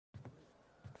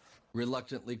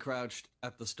reluctantly crouched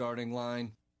at the starting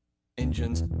line.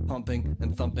 Engines pumping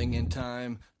and thumping in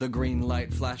time. The green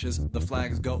light flashes, the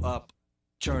flags go up.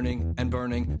 Churning and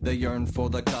burning, they yearn for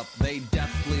the cup. They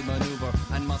deftly maneuver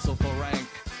and muscle for rank.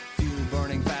 Fuel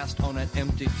burning fast on an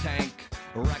empty tank.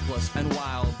 Reckless and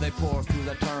wild, they pour through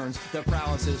the turns. Their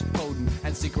prowess is potent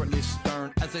and secretly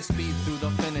stern. As they speed through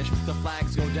the finish, the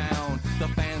flags go down. The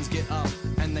fans get up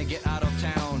and they get out of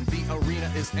town. The arena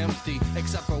is empty,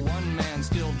 except for one man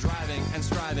still driving and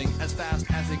striving as fast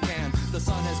as he can. The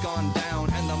sun has gone down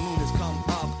and the moon has come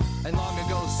up. And long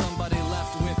ago somebody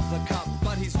left with the cup.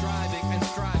 But he's driving and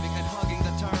striving and hugging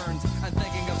the turns and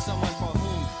thinking of someone for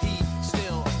whom he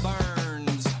still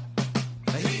burns.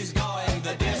 He's going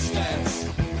the distance.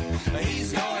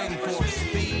 He's going for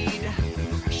speed.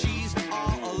 She's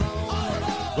all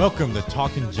alone. Welcome to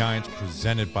Talking Giants,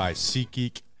 presented by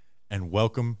SeatGeek, and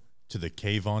welcome to the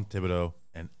Kayvon Thibodeaux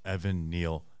and Evan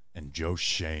Neal and Joe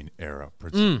Schoen era.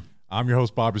 I'm your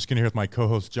host, Bob Riskin, here with my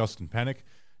co-host, Justin Pennick.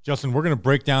 Justin, we're going to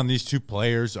break down these two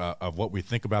players of what we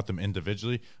think about them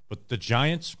individually, but the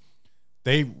Giants,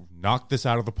 they knocked this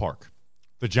out of the park.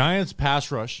 The Giants'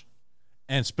 pass rush,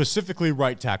 and specifically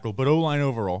right tackle, but O-line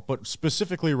overall, but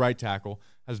specifically right tackle,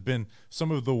 has been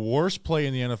some of the worst play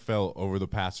in the NFL over the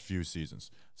past few seasons.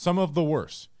 Some of the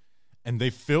worst. And they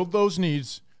filled those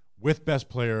needs with best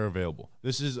player available.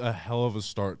 This is a hell of a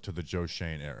start to the Joe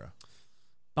Schoen era.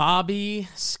 Bobby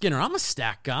Skinner, I'm a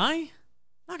stat guy.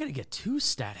 Not going to get too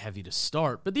stat heavy to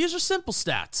start, but these are simple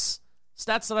stats.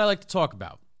 Stats that I like to talk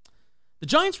about. The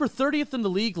Giants were 30th in the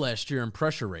league last year in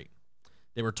pressure rate.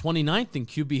 They were 29th in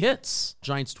QB hits.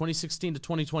 Giants 2016 to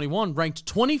 2021 ranked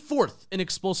 24th in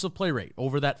explosive play rate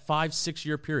over that 5-6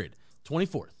 year period.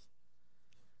 24th.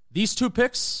 These two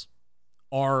picks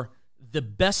are the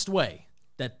best way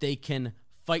that they can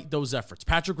fight those efforts.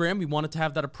 Patrick Graham, we wanted to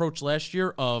have that approach last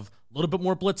year of a little bit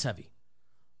more blitz heavy,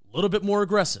 a little bit more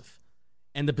aggressive.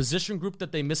 And the position group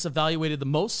that they misevaluated the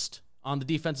most on the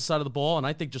defensive side of the ball, and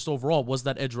I think just overall, was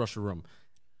that edge rusher room.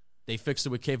 They fixed it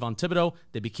with Kayvon Thibodeaux.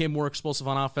 They became more explosive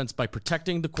on offense by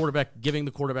protecting the quarterback, giving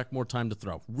the quarterback more time to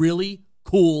throw. Really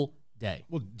cool day.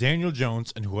 Well, Daniel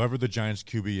Jones and whoever the Giants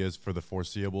QB is for the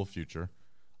foreseeable future,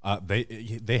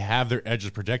 they have their edges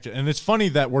protected. And it's funny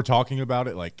that we're talking about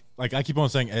it like I keep on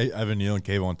saying Evan Neal and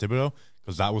Kayvon Thibodeaux,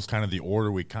 because that was kind of the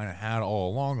order we kind of had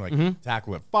all along,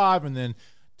 tackle at 5 and then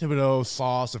Thibodeaux,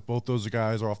 Sauce, if both those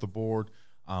guys are off the board,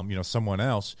 someone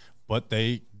else. But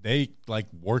they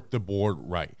worked the board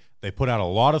right. They put out a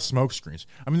lot of smoke screens.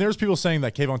 I mean, there's people saying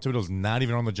that Kayvon Thibodeaux's not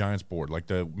even on the Giants board. Like,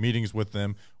 the meetings with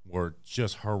them were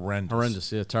just horrendous.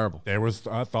 Horrendous, yeah, terrible. There was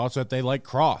thoughts that they liked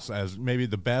Cross as maybe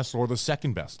the best or the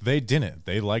second best. They didn't.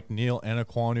 They liked Neal and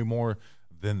Ekwonu more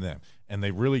than them. And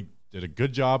they really did a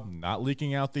good job not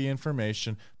leaking out the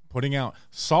information, putting out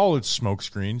solid smoke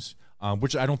screens,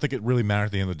 which I don't think it really mattered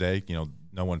at the end of the day.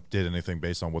 No one did anything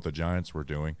based on what the Giants were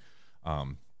doing.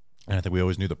 And I think we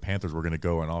always knew the Panthers were going to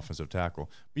go an offensive tackle.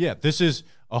 But, yeah, this is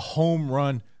a home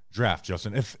run draft,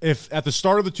 Justin. If at the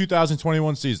start of the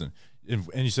 2021 season, and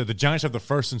you said the Giants have the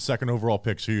first and second overall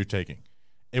picks, who you're taking,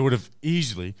 it would have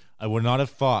easily – I would not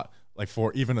have thought,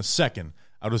 for even a second,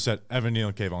 I would have said Evan Neal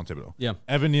and Kayvon Thibodeaux. Yeah.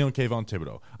 Evan Neal and Kayvon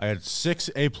Thibodeaux. I had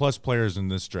 6 A-plus players in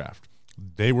this draft.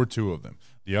 They were 2 of them.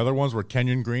 The other ones were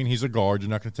Kenyon Green. He's a guard.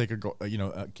 You're not going to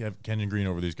take Kenyon Green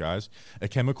over these guys.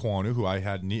 Ikem Ekwonu, who I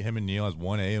had him and Neal as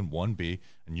 1A and 1B.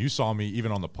 And you saw me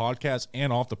even on the podcast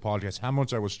and off the podcast how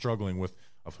much I was struggling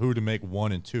of who to make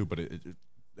 1 and 2. But it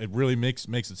really makes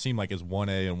it seem like it's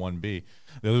 1A and 1B.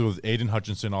 The other was Aiden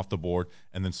Hutchinson off the board,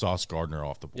 and then Sauce Gardner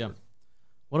off the board. Yeah.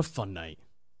 What a fun night.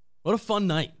 What a fun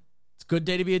night. It's a good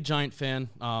day to be a Giant fan.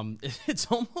 It's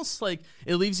almost like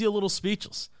it leaves you a little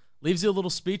speechless. Leaves you a little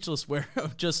speechless where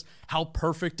just how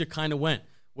perfect it kind of went.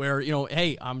 Where,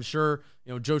 hey, I'm sure,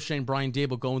 Joe Schoen, Brian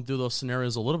Daboll going through those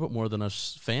scenarios a little bit more than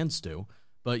us fans do.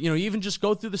 But, even just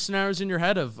go through the scenarios in your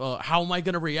head of how am I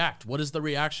going to react? What is the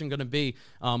reaction going to be?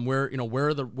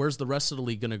 Where's the rest of the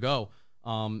league going to go?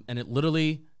 And it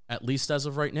literally, at least as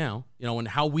of right now, and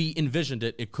how we envisioned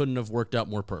it, it couldn't have worked out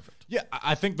more perfect. Yeah,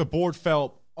 I think the board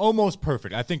felt almost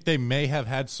perfect. I think they may have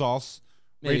had Sauce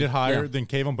rated higher than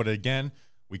Kayvon, but again,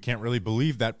 we can't really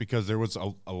believe that because there was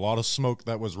a lot of smoke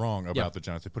that was wrong about the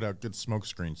Giants. They put out good smoke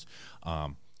screens.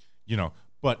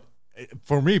 But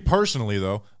for me personally,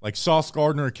 though, Sauce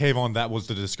Gardner or Kayvon, that was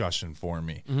the discussion for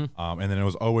me. And then it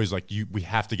was always we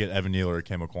have to get Evan Neal or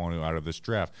Ikem Ekwonu out of this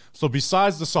draft. So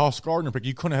besides the Sauce Gardner pick,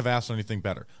 you couldn't have asked anything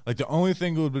better. The only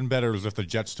thing that would have been better was if the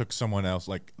Jets took someone else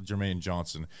like Jermaine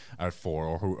Johnson at 4,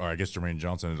 or I guess Jermaine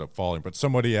Johnson ended up falling, but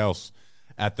somebody else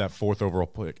at that 4th overall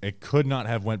pick. It could not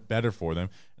have went better for them.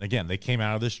 And again, they came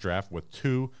out of this draft with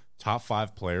 2 top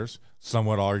 5 players. Some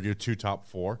would argue 2 top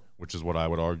 4, which is what I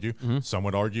would argue. Some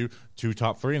would argue 2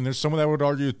 top 3, and there's someone that would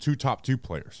argue 2 top 2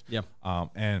 players. Yeah.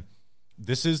 And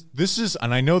this is,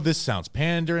 and I know this sounds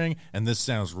pandering and this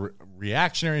sounds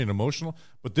reactionary and emotional,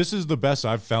 but this is the best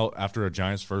I've felt after a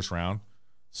Giants first round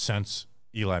since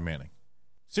Eli Manning.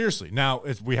 Seriously. Now,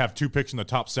 we have 2 picks in the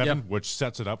top 7, which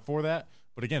sets it up for that.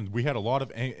 But again, we had a lot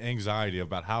of anxiety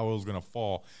about how it was going to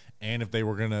fall and if they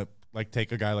were going to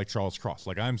take a guy like Charles Cross.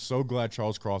 I'm so glad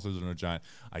Charles Cross isn't a Giant.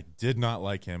 I did not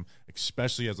like him,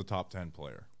 especially as a top 10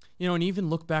 player. And even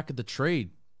look back at the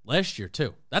trade last year,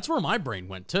 too. That's where my brain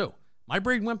went, too. My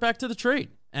brain went back to the trade.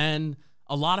 And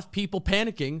a lot of people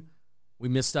panicking, we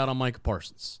missed out on Micah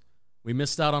Parsons. We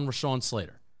missed out on Rashawn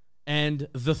Slater. And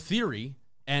the theory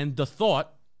and the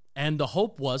thought and the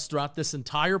hope was throughout this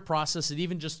entire process and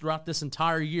even just throughout this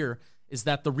entire year is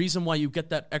that the reason why you get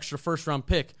that extra first-round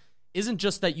pick isn't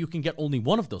just that you can get only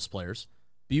one of those players,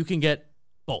 but you can get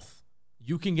both.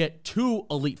 You can get 2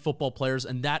 elite football players,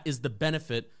 and that is the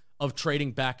benefit of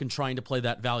trading back and trying to play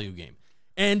that value game.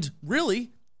 And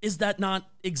really, is that not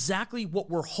exactly what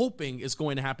we're hoping is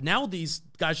going to happen? Now these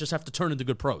guys just have to turn into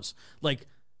good pros.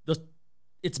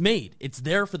 It's made. It's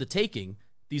there for the taking.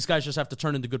 These guys just have to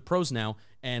turn into good pros now,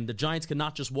 and the Giants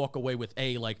cannot just walk away with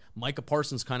Micah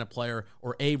Parsons kind of player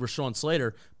or Rashawn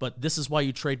Slater, but this is why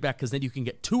you trade back, because then you can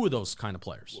get 2 of those kind of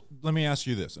players. Let me ask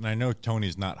you this, and I know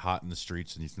Tony's not hot in the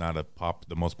streets and he's not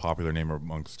the most popular name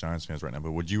amongst Giants fans right now,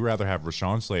 but would you rather have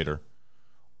Rashawn Slater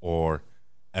or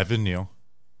Evan Neal,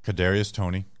 Kadarius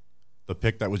Toney, the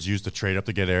pick that was used to trade up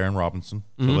to get Aaron Robinson?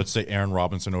 So let's say Aaron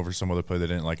Robinson over some other player they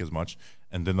didn't like as much,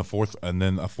 and then a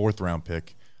 4th round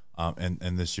pick.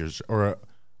 And this year's, or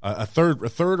a third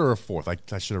or a 4th.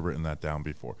 I should have written that down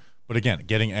before. But again,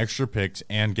 getting extra picks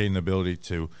and getting the ability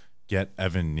to get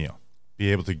Evan Neal,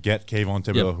 be able to get Kayvon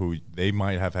Thibodeaux, who they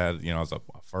might have had, as a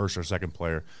first or second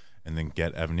player, and then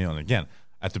get Evan Neal. And again,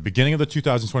 at the beginning of the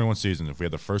 2021 season, if we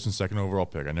had the 1st and 2nd overall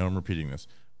pick, I know I'm repeating this,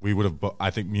 we would have. I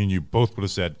think me and you both would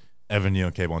have said Evan Neal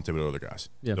and Kayvon Thibodeaux are the guys.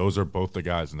 Yep. Those are both the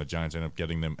guys, and the Giants end up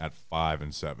getting them at 5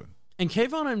 and 7. And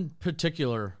Kayvon in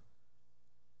particular,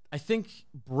 I think,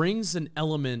 brings an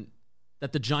element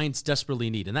that the Giants desperately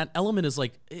need. And that element is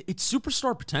it's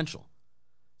superstar potential.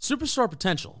 Superstar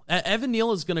potential. Evan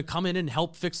Neal is going to come in and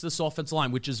help fix this offensive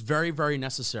line, which is very, very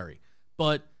necessary.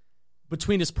 But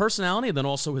between his personality and then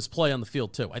also his play on the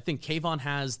field, too, I think Kayvon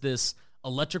has this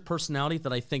electric personality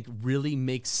that I think really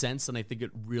makes sense, and I think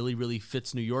it really, really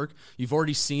fits New York. You've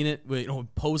already seen it,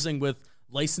 posing with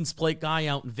license plate guy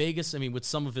out in Vegas. With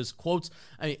some of his quotes,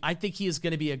 I think he is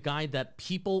going to be a guy that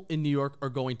people in New York are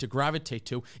going to gravitate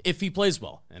to if he plays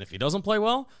well. And if he doesn't play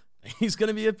well, he's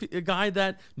going to be a guy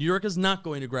that New York is not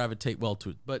going to gravitate well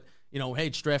to. But, hey,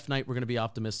 it's draft night. We're going to be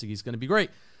optimistic. He's going to be great.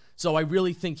 So I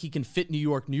really think he can fit New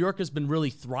York. New York has been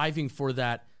really thriving for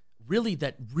that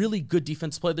really good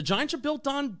defensive play. The Giants are built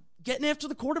on getting after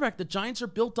the quarterback. The Giants are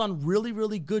built on really,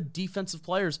 really good defensive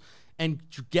players. And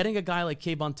getting a guy like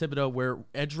Kayvon Thibodeaux, where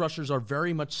edge rushers are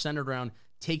very much centered around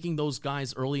taking those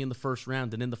guys early in the first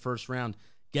round, and in the first round,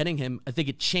 getting him, I think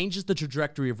it changes the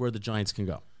trajectory of where the Giants can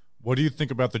go. What do you think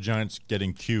about the Giants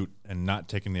getting cute and not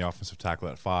taking the offensive tackle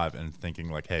at 5 and thinking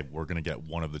hey, we're going to get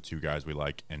one of the 2 guys we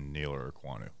like in Neal or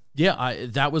Ekwonu? Yeah,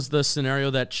 that was the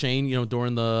scenario that Shane,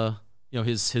 during the,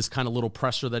 his kind of little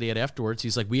presser that he had afterwards,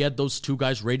 he's like, we had those 2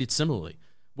 guys rated similarly,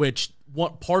 which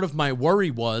what part of my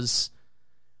worry was,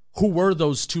 who were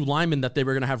those 2 linemen that they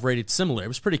were going to have rated similar? I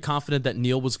was pretty confident that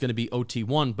Neal was going to be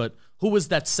OT1, but who was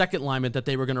that second lineman that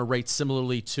they were going to rate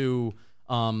similarly to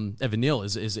Evan Neal?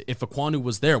 Is if Ekwonu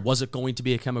was there, was it going to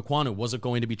be Ikem Ekwonu? Was it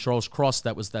going to be Charles Cross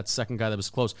that was that second guy that was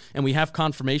close? And we have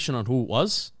confirmation on who it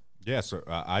was? Yeah, so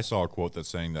I saw a quote that's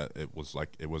saying that it was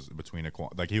between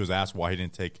Ekwonu. He was asked why he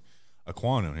didn't take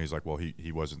Ekwonu, and he's like, well,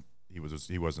 he wasn't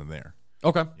there.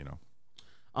 Okay.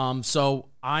 So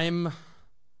I'm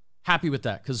happy with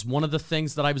that, because one of the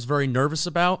things that I was very nervous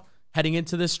about heading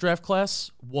into this draft class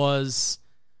was,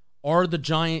 are the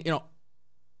Giants,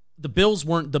 the Bills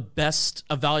weren't the best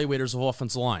evaluators of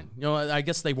offensive line. I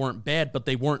guess they weren't bad, but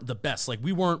they weren't the best.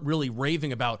 We weren't really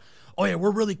raving about, oh yeah,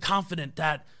 we're really confident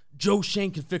that Joe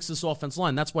Schoen can fix this offensive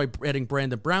line. That's why adding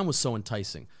Brandon Brown was so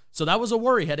enticing. So that was a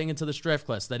worry heading into this draft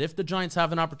class, that if the Giants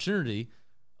have an opportunity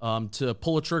to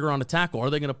pull a trigger on a tackle, are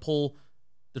they going to pull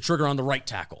the trigger on the right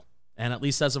tackle? And at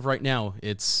least as of right now,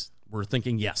 we're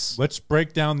thinking yes. Let's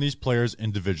break down these players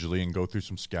individually and go through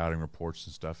some scouting reports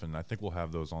and stuff, and I think we'll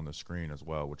have those on the screen as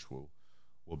well, which will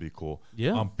be cool.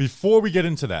 Yeah. Before we get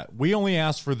into that, we only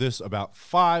asked for this about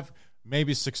 5,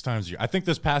 maybe 6 times a year. I think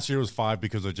this past year was 5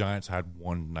 because the Giants had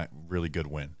one really good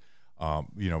win,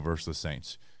 versus the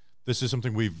Saints. This is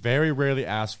something we very rarely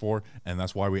ask for, and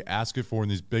that's why we ask it for in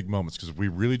these big moments, because we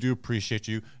really do appreciate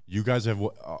you. You guys are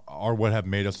what have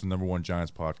made us the #1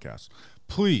 Giants podcast.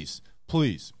 Please,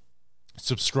 please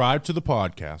subscribe to the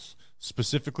podcast,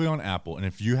 specifically on Apple. And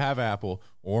if you have Apple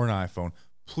or an iPhone,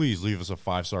 please leave us a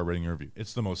 5-star rating and review.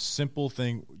 It's the most simple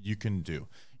thing you can do.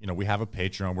 You know, we have a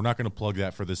Patreon. We're not going to plug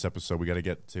that for this episode. We got to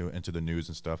get into the news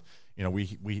and stuff. You know,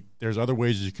 we there's other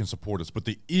ways you can support us, but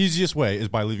the easiest way is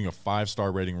by leaving a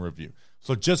 5-star rating and review.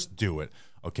 So just do it,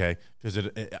 okay? Because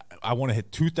I want to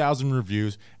hit 2,000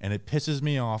 reviews, and it pisses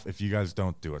me off if you guys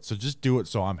don't do it. So just do it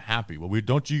so I'm happy. Well,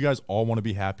 don't you guys all want to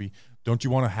be happy? Don't you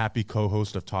want a happy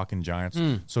co-host of Talking Giants?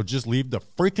 So just leave the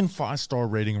freaking 5-star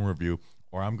rating and review,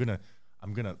 or I'm gonna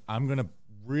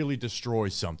really destroy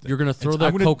something. You're going to throw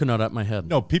that coconut at my head.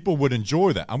 No, people would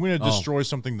enjoy that. I'm going to destroy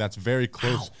something that's very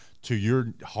close to your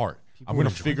heart. I'm going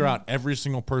to figure out every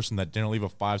single person that didn't leave a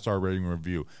 5-star rating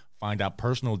review, find out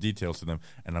personal details to them,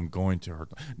 and I'm going to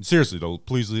hurt them. Seriously, though,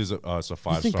 please leave us a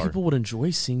 5-star. You think people would enjoy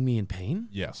seeing me in pain?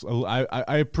 Yes.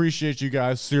 I appreciate you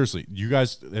guys. Seriously, you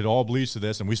guys, it all bleeds to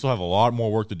this, and we still have a lot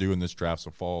more work to do in this draft,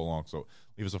 so follow along. So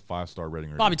leave us a 5-star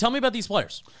rating review. Bobby, tell me about these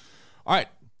players. All right.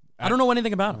 I don't know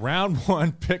anything about him. Round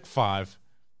 1, pick 5.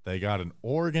 They got an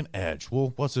Oregon edge.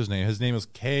 Well, what's his name? His name is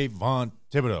Kayvon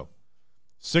Thibodeaux.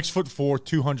 6'4",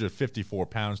 254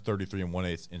 pounds, 33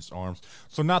 1/8-inch arms.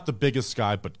 So not the biggest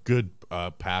guy, but good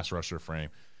pass rusher frame.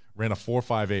 Ran a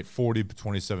 4.58, 40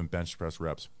 27 bench press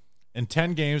reps. In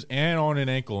 10 games and on an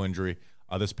ankle injury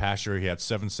this past year, he had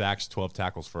 7 sacks, 12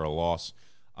 tackles for a loss.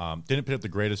 Didn't put up the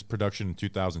greatest production in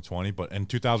 2020, but in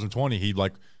 2020, he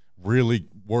really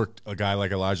worked a guy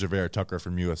like Elijah Vera Tucker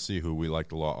from USC, who we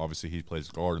liked a lot. Obviously, he plays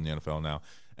guard in the NFL now.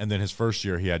 And then his first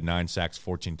year, he had 9 sacks,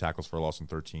 14 tackles for a loss in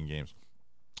 13 games.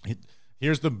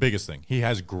 Here's the biggest thing. He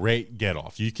has great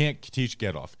get-off. You can't teach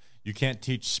get-off. You can't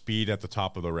teach speed at the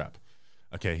top of the rep.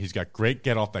 Okay, he's got great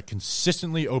get-off that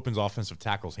consistently opens offensive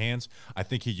tackles' hands. I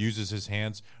think he uses his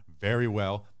hands very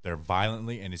well. They're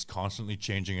violently, and he's constantly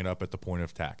changing it up at the point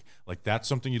of attack. That's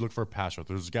something you look for a pass rush.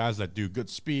 There's guys that do good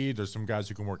speed. There's some guys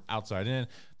who can work outside in.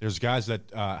 There's guys that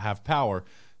have power.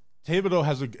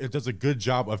 Thibodeaux does a good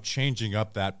job of changing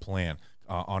up that plan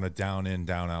on a down-in,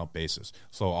 down-out basis.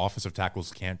 So offensive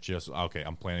tackles can't just, okay,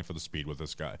 I'm planning for the speed with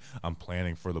this guy. I'm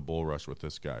planning for the bull rush with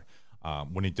this guy.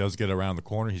 When he does get around the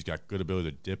corner, he's got good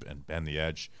ability to dip and bend the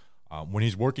edge. When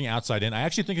he's working outside in, I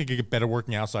actually think he could get better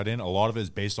working outside in. A lot of it is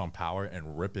based on power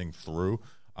and ripping through.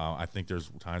 I think there's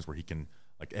times where he can,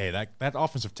 hey, that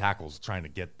offensive tackle is trying to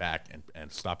get back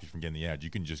and stop you from getting the edge. You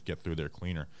can just get through there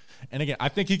cleaner. And again, I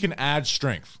think he can add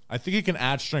strength.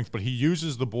 But he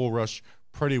uses the bull rush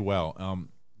pretty well.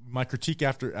 My critique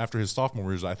after his sophomore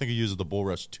year is I think he uses the bull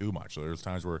rush too much. So there's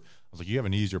times where I was like, you have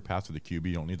an easier path to the QB.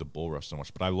 You don't need the bull rush so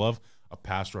much. But I love a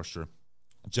pass rusher,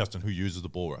 Justin, who uses the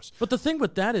bull rush. But the thing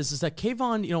with that is that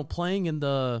Kayvon, playing in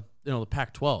the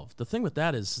Pac-12, the thing with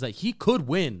that is that he could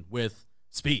win with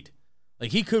speed.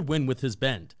 He could win with his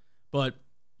bend. But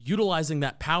utilizing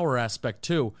that power aspect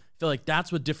too, I feel like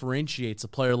that's what differentiates a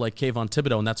player like Kayvon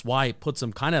Thibodeaux, and that's why it puts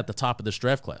him kind of at the top of this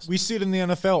draft class. We see it in the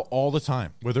NFL all the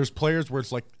time, where there's players where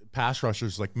it's pass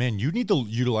rushers, man, you need to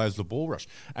utilize the bull rush.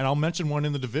 And I'll mention one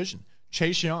in the division,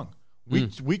 Chase Young.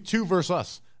 Week 2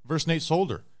 versus Nate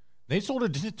Solder. Nate Solder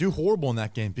didn't do horrible in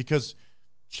that game because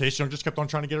Chase Young just kept on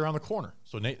trying to get around the corner.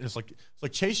 So Nate, it's like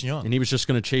Chase Young, and he was just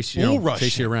going to chase you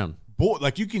around.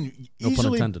 You can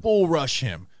easily bull rush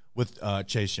him with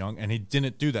Chase Young, and he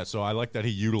didn't do that. So I like that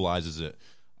he utilizes it.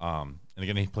 And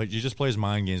again, he just plays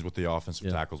mind games with the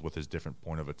offensive tackles with his different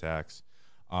point of attacks.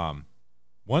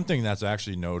 One thing that's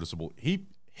actually noticeable, he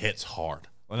hits hard,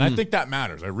 and I think that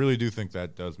matters. I really do think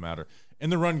that does matter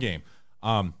in the run game.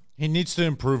 He needs to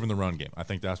improve in the run game. I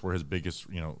think that's where his biggest,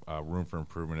 room for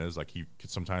improvement is. He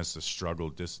could sometimes struggle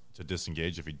to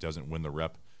disengage if he doesn't win the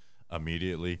rep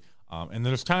immediately. And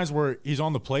there's times where he's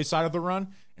on the play side of the run,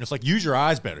 and it's use your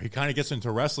eyes better. He kind of gets into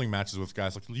wrestling matches with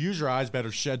guys use your eyes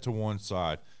better, shed to one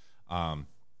side. But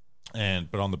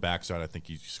on the backside, I think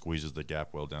he squeezes the gap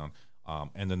well down.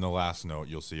 And then the last note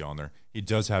you'll see on there, he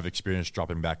does have experience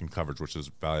dropping back in coverage, which is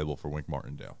valuable for Wink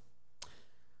Martindale.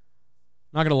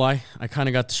 Not going to lie, I kind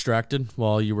of got distracted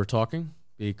while you were talking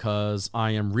because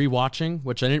I am rewatching,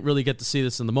 which I didn't really get to see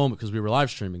this in the moment because we were live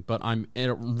streaming, but I'm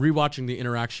rewatching the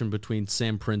interaction between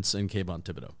Sam Prince and Kayvon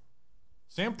Thibodeaux.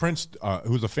 Sam Prince,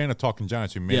 who's a fan of Talking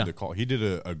Giants, who made the call, he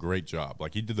did a great job.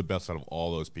 He did the best out of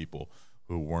all those people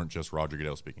who weren't just Roger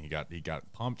Goodell speaking. He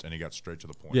got pumped and he got straight to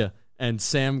the point. Yeah, and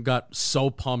Sam got so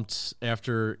pumped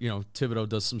after Thibodeaux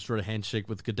does some sort of handshake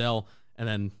with Goodell, and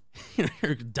then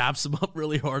daps him up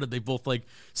really hard, and they both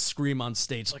scream on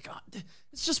stage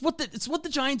it's just what the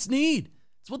Giants need.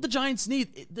 It's what the Giants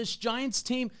need. This Giants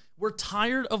team, we're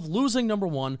tired of losing, number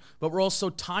one, but we're also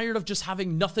tired of just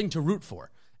having nothing to root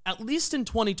for. At least in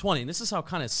 2020, and this is how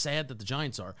kind of sad that the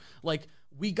Giants are. Like,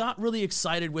 we got really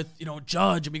excited with,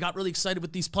 Judge, and we got really excited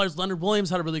with these players. Leonard Williams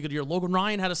had a really good year. Logan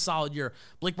Ryan had a solid year.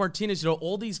 Blake Martinez,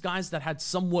 all these guys that had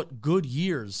somewhat good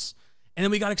years. And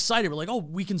then we got excited. We're like, oh,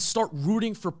 we can start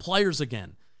rooting for players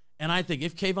again. And I think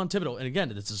if Kayvon Thibodeau, and again,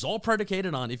 this is all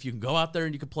predicated on if you can go out there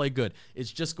and you can play good, it's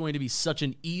just going to be such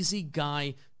an easy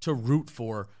guy to root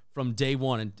for from day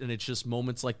one. And it's just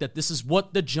moments like that. This is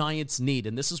what the Giants need,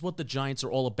 and this is what the Giants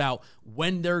are all about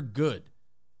when they're good.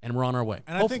 And we're on our way.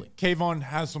 And hopefully. I think Kayvon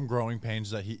has some growing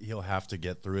pains that he'll have to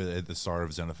get through at the start of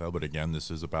his NFL. But again, this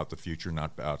is about the future,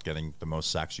 not about getting the most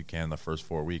sacks you can the first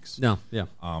 4 weeks. No, yeah.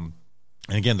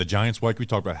 And again, the Giants, like we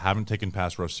talked about, haven't taken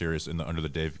pass rush serious under the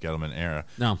Dave Gettleman era.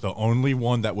 No. The only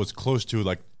one that was close to,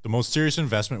 like, the most serious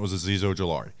investment was Azeez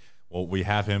Ojulari. Well, we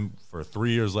have him for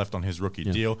 3 years left on his rookie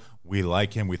deal. We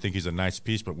like him. We think he's a nice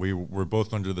piece, but we're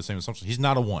both under the same assumption. He's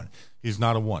not a one.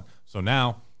 So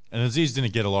now, and Azeez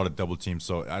didn't get a lot of double teams,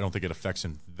 so I don't think it affects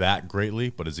him that greatly.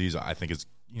 But Azeez, I think, is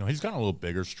he's gotten a little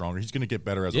bigger, stronger. He's going to get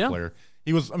better as a player.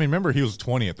 He was, remember, he was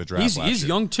 20 at the draft last year. He's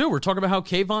young, too. We're talking about how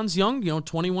Kayvon's young,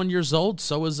 21 years old.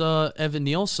 So is Evan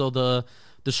Neal. So the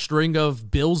string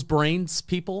of Bill brain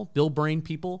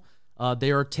people,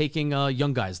 they are taking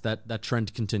young guys. That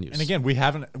trend continues. And again,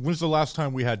 when's the last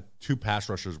time we had two pass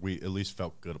rushers we at least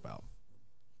felt good about?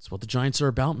 It's what the Giants are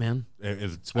about, man.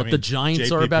 It's what the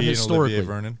Giants JPP are about historically. Olivier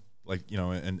Vernon,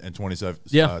 in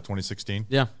 2016.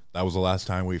 Yeah. That was the last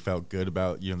time we felt good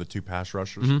about, the two pass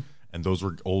rushers. Mm-hmm. And those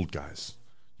were old guys,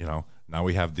 Now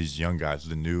we have these young guys,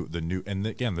 the new, and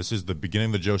again, this is the beginning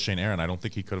of the Joe Schoen era, and I don't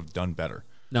think he could have done better.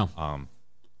 No.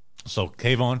 So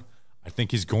Kayvon, I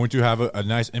think he's going to have a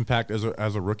nice impact as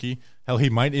a rookie. Hell, he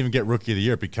might even get rookie of the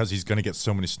year because he's going to get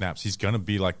so many snaps. He's going to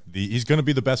be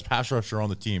the best pass rusher on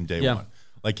the team day one.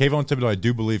 Like Kayvon Thibodeau, I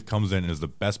do believe comes in and is the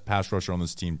best pass rusher on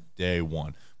this team day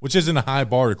one, which isn't a high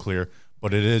bar to clear,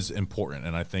 but it is important,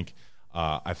 and I think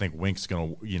Wink's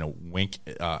going to, Wink,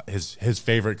 his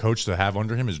favorite coach to have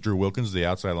under him is Drew Wilkins, the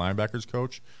outside linebackers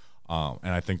coach.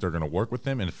 And I think they're going to work with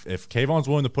him. And if Kayvon's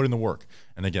willing to put in the work,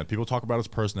 and again, people talk about his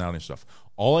personality and stuff.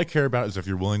 All I care about is if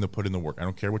you're willing to put in the work. I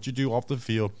don't care what you do off the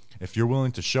field. If you're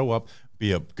willing to show up,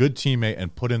 be a good teammate,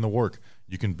 and put in the work,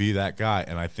 you can be that guy.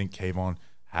 And I think Kayvon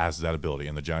has that ability.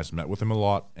 And the Giants met with him a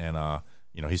lot. And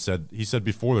he said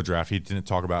before the draft he didn't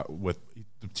talk about with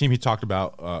the team he talked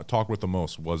with the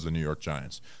most was the New York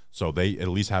Giants. So they at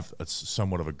least have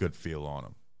somewhat of a good feel on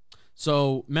him.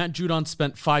 So Matt Judon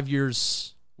spent 5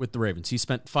 years with the Ravens. He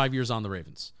spent 5 years on the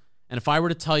Ravens. And if I were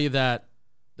to tell you that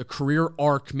the career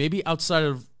arc, maybe outside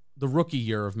of the rookie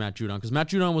year of Matt Judon, because Matt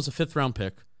Judon was a 5th-round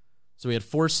pick, so he had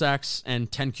 4 sacks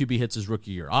and 10 QB hits his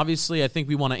rookie year. Obviously, I think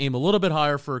we want to aim a little bit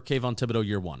higher for Kayvon Thibodeau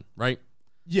year one, right?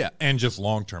 Yeah, and just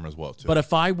long-term as well, too. But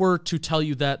if I were to tell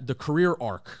you that the career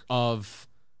arc of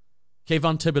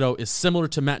Kayvon Thibodeau is similar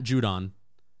to Matt Judon,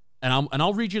 and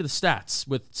I'll read you the stats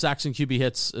with sacks and QB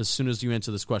hits as soon as you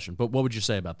answer this question, but what would you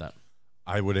say about that?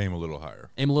 I would aim a little higher.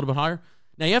 Aim a little bit higher?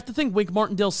 Now, you have to think Wink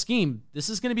Martindale's scheme. This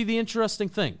is going to be the interesting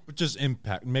thing. But just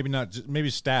impact. Maybe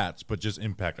stats, but just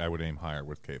impact, I would aim higher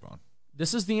with Kayvon.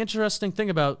 This is the interesting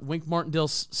thing about Wink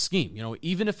Martindale's scheme.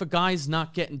 Even if a guy's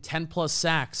not getting 10-plus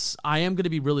sacks, I am going to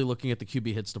be really looking at the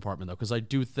QB hits department, though, because I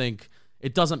do think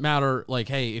it doesn't matter, like,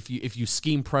 hey, if you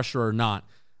scheme pressure or not.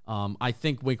 I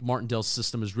think Wink Martindale's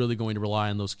system is really going to rely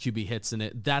on those QB hits,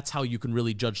 and that's how you can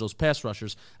really judge those pass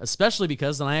rushers, especially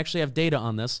because, and I actually have data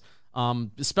on this,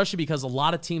 especially because a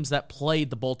lot of teams that played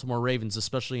the Baltimore Ravens,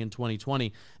 especially in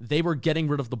 2020, they were getting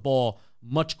rid of the ball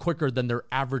much quicker than their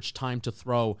average time to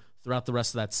throw throughout the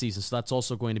rest of that season. So that's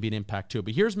also going to be an impact too.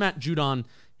 But here's Matt Judon,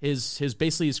 his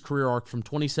basically his career arc from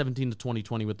 2017 to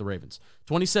 2020 with the Ravens.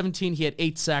 2017, he had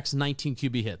 8 sacks, 19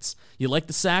 QB hits. You like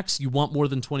the sacks, you want more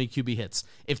than 20 QB hits.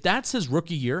 If that's his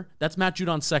rookie year, that's Matt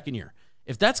Judon's second year.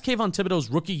 If that's Kayvon Thibodeau's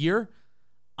rookie year,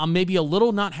 I'm maybe a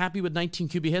little not happy with 19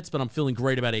 QB hits, but I'm feeling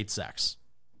great about 8 sacks.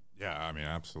 Yeah, I mean,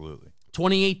 absolutely.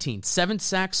 2018, 7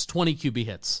 sacks, 20 QB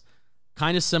hits.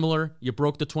 Kind of similar. You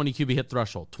broke the 20 QB hit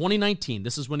threshold. 2019,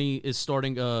 this is when he is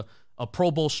starting a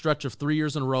Pro Bowl stretch of 3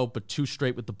 years in a row, but 2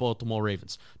 straight with the Baltimore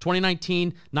Ravens.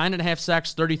 2019, 9.5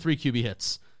 sacks, 33 QB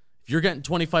hits. If you're getting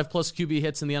 25-plus QB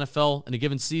hits in the NFL in a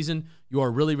given season, you are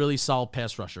a really, really solid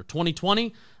pass rusher.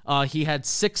 2020, he had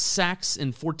 6 sacks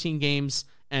in 14 games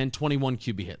and 21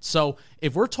 QB hits. So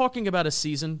if we're talking about a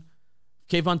season,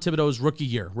 Kayvon Thibodeau's rookie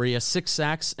year, where he has 6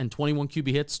 sacks and 21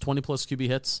 QB hits, 20-plus QB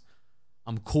hits,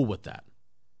 I'm cool with that.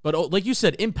 But like you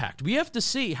said, impact. We have to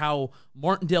see how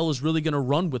Martindale is really going to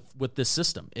run with this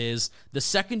system. Is the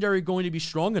secondary going to be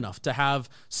strong enough to have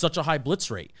such a high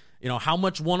blitz rate? How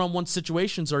much one-on-one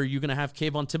situations are you going to have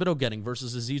Kayvon Thibodeau getting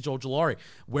versus Azeez Ojulari?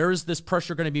 Where is this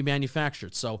pressure going to be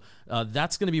manufactured? So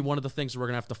that's going to be one of the things we're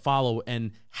going to have to follow,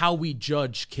 and how we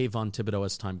judge Kayvon Thibodeau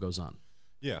as time goes on.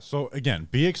 Yeah, so again,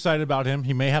 be excited about him.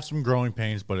 He may have some growing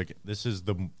pains, but again, this is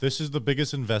the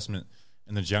biggest investment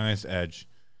in the Giants' edge.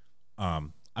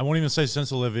 I won't even say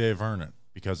since Olivier Vernon,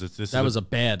 because this was a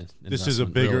bad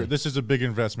investment. This is a big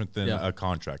investment than a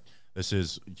contract. This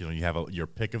is, you have your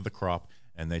pick of the crop,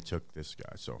 and they took this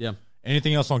guy. So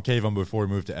anything else on Kayvon before we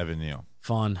move to Evan Neal?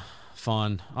 Fun.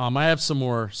 I have some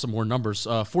more numbers.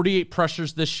 48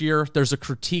 pressures this year. There's a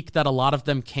critique that a lot of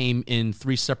them came in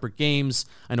 3 separate games.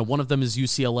 I know one of them is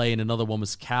UCLA and another one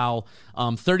was Cal.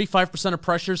 35% of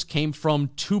pressures came from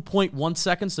 2.1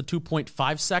 seconds to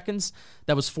 2.5 seconds.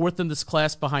 That was 4th in this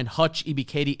class behind Hutch,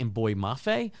 Ibikadi, and Boy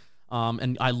Mafe.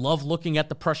 And I love looking at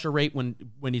the pressure rate when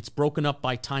it's broken up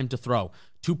by time to throw.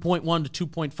 2.1 to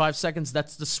 2.5 seconds,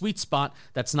 that's the sweet spot.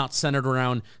 That's not centered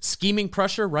around scheming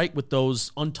pressure, right, with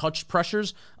those untouched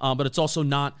pressures, but it's also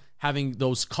not having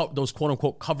those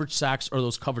quote-unquote coverage sacks or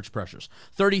those coverage pressures.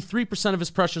 33% of his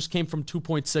pressures came from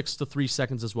 2.6 to 3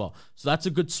 seconds as well. So that's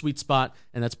a good sweet spot,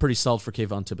 and that's pretty solid for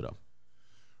Kayvon Thibodeau.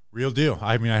 Real deal.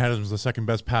 I mean, I had him as the second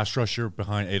best pass rusher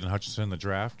behind Aiden Hutchinson in the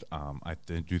draft. I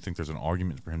do think there's an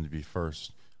argument for him to be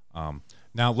first.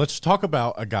 Now, let's talk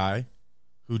about a guy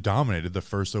who dominated the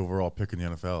first overall pick in the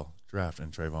NFL draft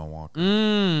in Trayvon Walker.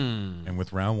 And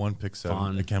with round 1, pick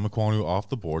 7, Ikem Ekwonu off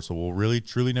the board, so we'll really,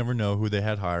 truly never know who they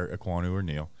had higher, Ekwonu or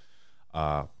Neal.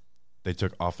 They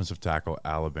took offensive tackle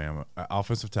out of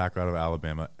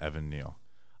Alabama, Evan Neal.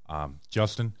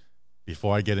 Justin,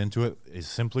 before I get into it, is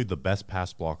simply the best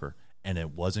pass blocker, and it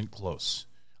wasn't close.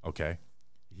 Okay,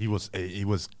 he was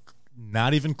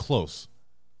not even close.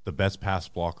 The best pass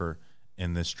blocker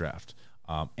in this draft.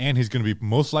 And he's going to be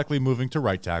most likely moving to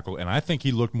right tackle, and I think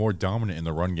he looked more dominant in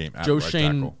the run game at right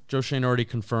tackle. Joe Schoen already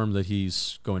confirmed that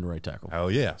he's going to right tackle.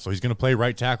 Hell yeah. So he's going to play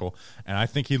right tackle, and I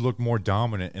think he looked more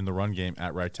dominant in the run game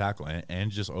at right tackle and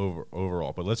just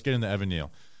overall. But let's get into Evan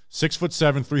Neal.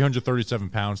 6'7", 337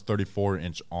 pounds,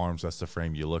 34-inch arms. That's the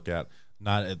frame you look at.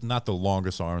 Not the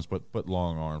longest arms, but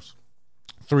long arms.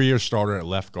 3-year starter at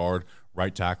left guard,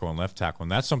 right tackle, and left tackle.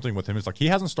 And that's something with him. It's like he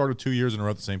hasn't started 2 years in a row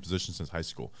at the same position since high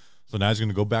school. So now he's going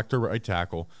to go back to right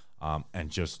tackle and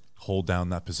just hold down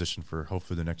that position for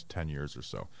hopefully the next 10 years or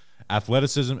so.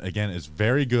 Athleticism, again, is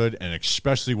very good, and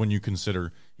especially when you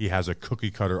consider he has a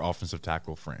cookie-cutter offensive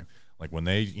tackle frame. Like when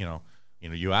they,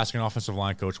 you ask an offensive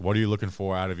line coach, what are you looking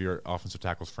for out of your offensive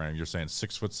tackle's frame? You're saying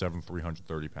 6'7",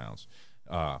 330 pounds.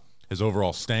 His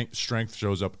overall strength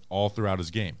shows up all throughout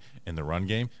his game. In the run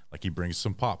game, like he brings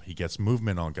some pop. He gets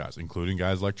movement on guys, including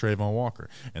guys like Trayvon Walker.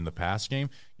 In the pass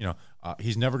game,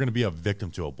 he's never going to be a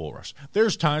victim to a bull rush.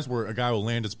 There's times where a guy will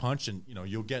land his punch and,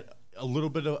 you'll get a little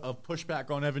bit of pushback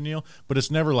on Evan Neal, but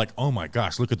it's never like, oh my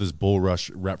gosh, look at this bull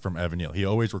rush rep from Evan Neal. He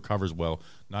always recovers well,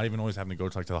 not even always having to go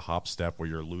to the hop step where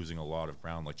you're losing a lot of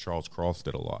ground like Charles Cross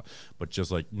did a lot. But just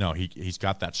like, no, he's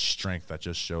got that strength that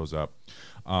just shows up.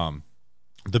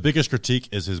 The biggest critique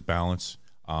is his balance,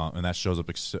 and that shows up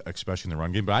especially in the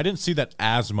run game. But I didn't see that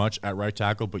as much at right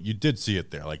tackle, but you did see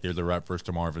it there. Like there's a rep first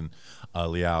to Marvin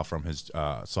Leal from his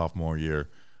sophomore year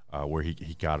where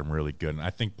he got him really good. And I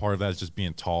think part of that is just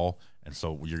being tall, and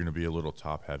so you're going to be a little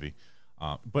top heavy.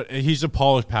 But he's a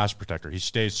polished pass protector. He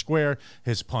stays square.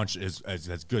 His punch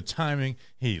has good timing.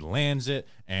 He lands it,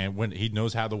 and when he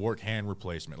knows how to work hand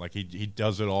replacement, like he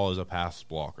does it all as a pass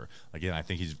blocker. Again, I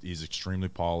think he's extremely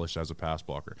polished as a pass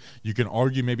blocker. You can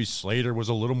argue maybe Slater was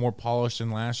a little more polished in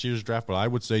last year's draft, but I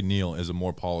would say Neal is a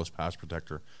more polished pass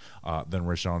protector than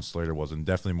Rashawn Slater was, and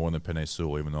definitely more than Penei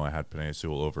Sewell, even though I had Penei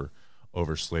Sewell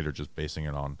over Slater, just basing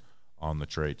it on the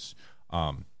traits.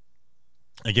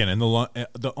 Again, in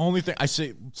the only thing I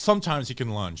say, sometimes he can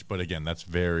lunge, but again, that's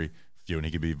very few, and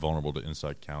he can be vulnerable to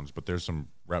inside counters. But there's some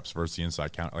reps versus the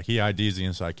inside counter. Like he IDs the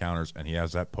inside counters, and he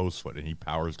has that post foot, and he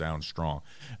powers down strong,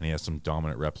 and he has some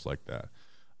dominant reps like that.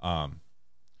 And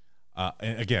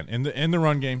again, in the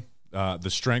run game, the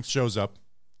strength shows up.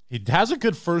 He has a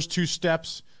good first 2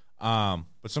 steps.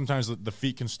 But sometimes the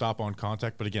feet can stop on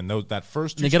contact. But again, that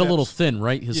first 2 steps, they get a little thin,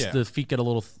 right? The feet get a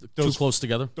little too close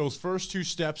together. Those first 2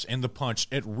 steps in the punch,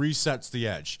 it resets the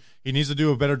edge. He needs to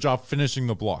do a better job finishing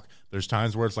the block. There's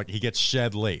times where it's like he gets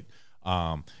shed late,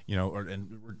 so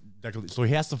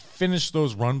he has to finish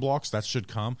those run blocks. That should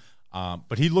come.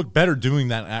 But he looked better doing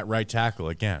that at right tackle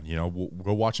again. You know, we'll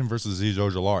go watch him versus Azeez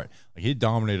Ojulari. Like, he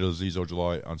dominated Azeez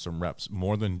Ojulari on some reps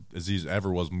more than Azeez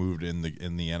ever was moved in the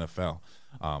NFL.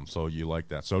 So you like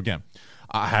that. So again,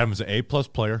 I had him as an A+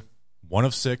 player, 1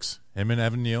 of 6. Him and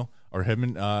Evan Neal, or him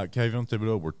and Kayvon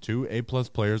Thibodeaux were 2 A+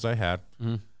 players I had.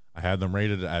 Mm-hmm. I had them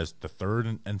rated as the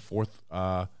 3rd and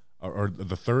 4th, or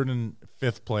the 3rd and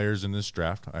 5th players in this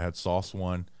draft. I had Sauce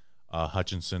 1,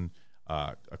 Hutchinson,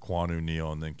 Aquanu,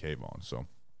 Neal, and then Kayvon. So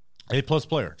A+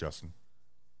 player, Justin.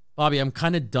 Bobby, I'm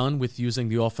kind of done with using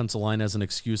the offensive line as an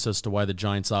excuse as to why the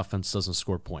Giants offense doesn't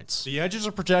score points. The edges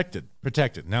are protected.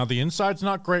 Now, the inside's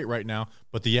not great right now,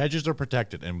 but the edges are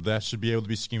protected, and that should be able to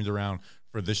be schemed around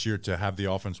for this year to have the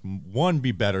offense, one,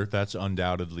 be better. That's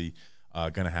undoubtedly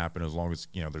going to happen as long as,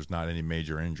 you know, there's not any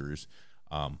major injuries.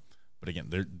 But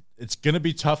again, it's going to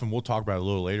be tough, and we'll talk about it a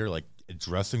little later, like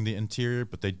addressing the interior,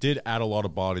 but they did add a lot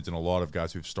of bodies and a lot of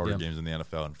guys who've started games in the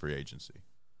NFL and free agency.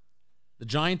 The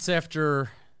Giants,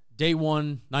 after day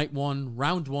 1, night 1,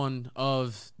 round 1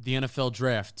 of the NFL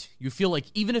draft, you feel like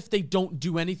even if they don't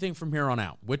do anything from here on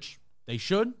out, which they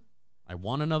should, I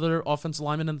want another offensive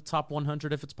lineman in the top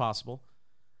 100 if it's possible,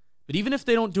 but even if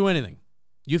they don't do anything,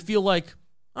 you feel like,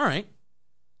 all right,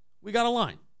 we got a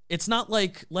line. It's not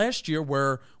like last year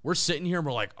where we're sitting here and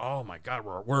we're like, oh my God,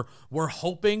 we're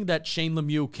hoping that Shane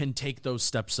Lemieux can take those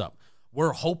steps up.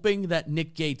 We're hoping that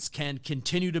Nick Gates can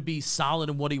continue to be solid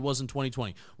in what he was in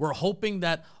 2020. We're hoping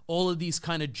that all of these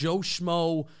kind of Joe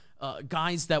Schmo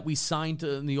guys that we signed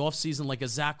in the offseason, like a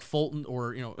Zach Fulton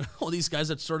or, you know, all these guys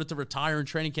that started to retire in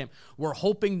training camp, we're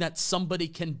hoping that somebody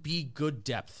can be good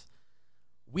depth.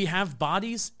 We have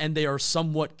bodies, and they are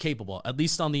somewhat capable, at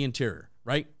least on the interior,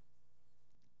 right?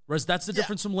 Whereas that's the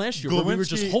difference from last year, where we were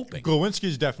just hoping. Glowinski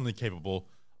is definitely capable.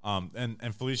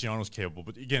 And Feliciano's capable,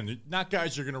 but again, not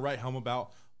guys you're going to write home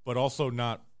about, but also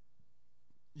not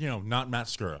Matt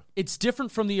Skura. It's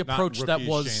different from the approach that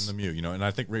was Shane Lemieux, you know, and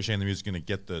I think Shane Lemieux is going to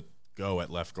get the go at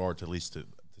left guard to at least to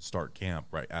start camp,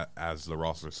 right, as the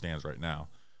roster stands right now.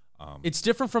 It's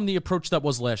different from the approach that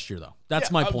was last year, though. That's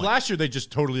my point. Last year, they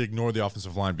just totally ignored the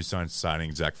offensive line besides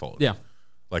signing Zach Fulton. Yeah.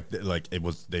 Like it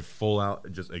was, they full out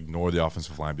just ignored the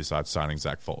offensive line besides signing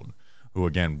Zach Fulton, who,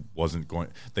 again, wasn't going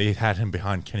 – they had him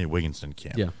behind Kenny Wigginton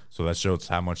camp. Yeah. So that shows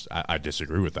how much – I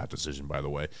disagree with that decision, by the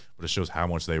way, but it shows how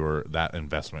much that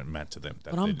investment meant to them.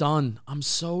 But I'm done. I'm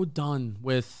so done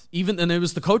with – even – and it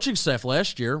was the coaching staff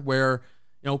last year where,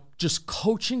 you know, just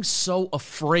coaching so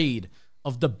afraid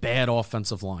of the bad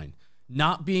offensive line,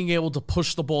 not being able to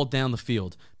push the ball down the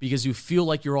field because you feel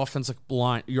like your offensive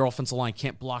line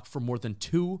can't block for more than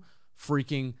 2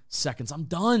 freaking seconds. I'm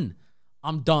done.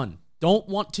 Don't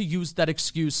want to use that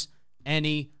excuse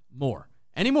anymore.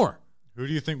 Who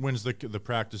do you think wins the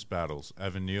practice battles?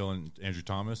 Evan Neal and Andrew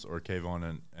Thomas, or Kayvon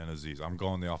and Azeez? I'm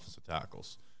going the offensive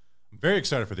tackles. I'm very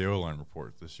excited for the O-line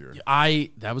report this year.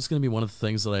 That was going to be one of the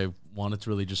things that I wanted to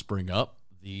really just bring up.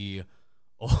 The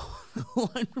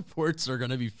O-line reports are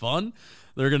going to be fun.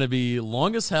 They're going to be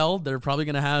long as hell. They're probably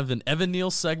going to have an Evan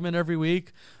Neal segment every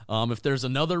week. If there's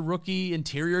another rookie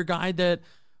interior guy that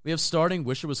we have starting,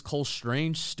 wish it was Cole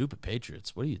Strange. Stupid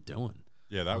Patriots. What are you doing?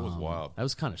 Yeah, that was wild. That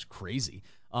was kind of crazy.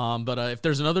 But if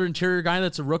there's another interior guy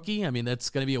that's a rookie, I mean, that's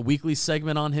going to be a weekly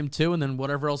segment on him too, and then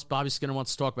whatever else Bobby Skinner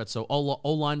wants to talk about. So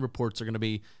O-line reports are going to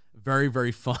be very,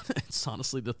 very fun. It's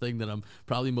honestly the thing that I'm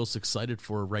probably most excited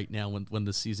for right now when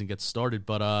the season gets started.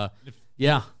 But,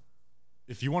 yeah.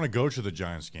 If you want to go to the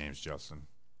Giants games, Justin.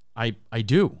 I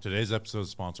do. Today's episode is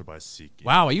sponsored by SeatGeek.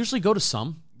 Wow, I usually go to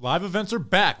some. Live events are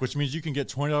back, which means you can get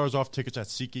 $20 off tickets at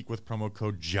SeatGeek with promo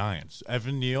code GIANTS.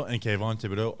 Evan Neal and Kayvon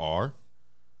Thibodeaux are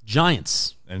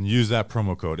Giants. And use that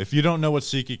promo code. If you don't know what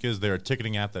SeatGeek is, they're a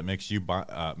ticketing app that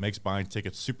makes buying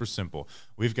tickets super simple.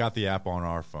 We've got the app on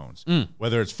our phones.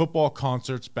 Whether it's football,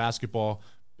 concerts, basketball,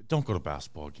 don't go to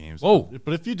basketball games. Whoa.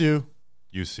 But if you do,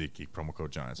 use SeatGeek, promo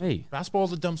code GIANTS. Hey. Basketball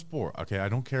is a dumb sport, okay? I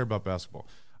don't care about basketball.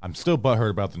 I'm still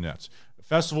butthurt about the Nets.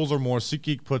 Festivals or more,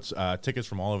 SeatGeek puts tickets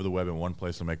from all over the web in one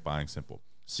place to make buying simple.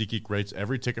 SeatGeek rates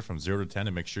every ticket from 0 to 10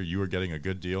 to make sure you are getting a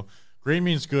good deal. Green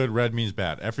means good, red means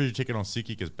bad. Every ticket on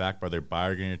SeatGeek is backed by their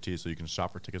buyer guarantee, so you can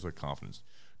shop for tickets with confidence.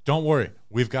 Don't worry,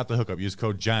 we've got the hookup. Use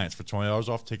code GIANTS for $20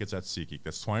 off tickets at SeatGeek.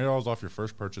 That's $20 off your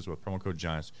first purchase with promo code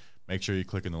GIANTS. Make sure you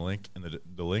click in the link in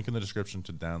the description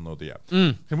to download the app.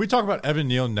 Can we talk about Evan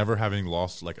Neal never having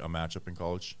lost like a matchup in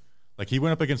college? Like, he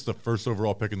went up against the first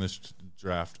overall pick in this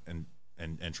draft and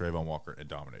Trayvon Walker and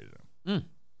dominated him.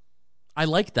 I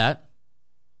like that.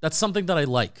 That's something that I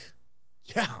like.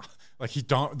 Yeah. Like,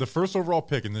 the first overall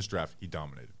pick in this draft, he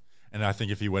dominated. And I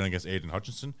think if he went against Aiden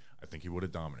Hutchinson, I think he would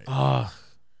have dominated.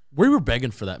 We were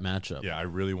begging for that matchup. Yeah, I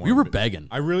really wanted. We were begging.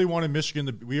 I really wanted Michigan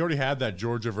to. We already had that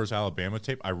Georgia versus Alabama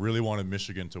tape. I really wanted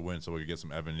Michigan to win so we could get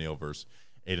some Evan Neal versus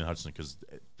Aiden Hutchinson, because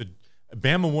the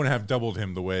Bama wouldn't have doubled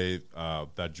him the way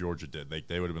that Georgia did.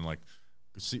 They would have been like,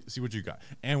 see what you got,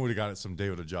 and would have got some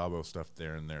David Ojabo stuff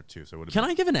there and there too. So can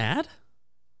I give an ad?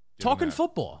 Talking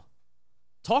Football.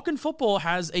 Talking Football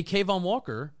has a Kayvon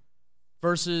Walker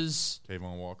versus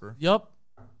Kayvon Walker. Yep.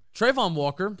 Trayvon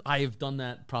Walker. I have done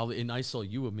that probably, and I saw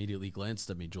you immediately glanced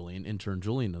at me, Julian, intern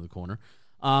Julian in the corner.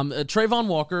 Trayvon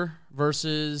Walker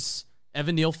versus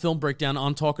Evan Neal film breakdown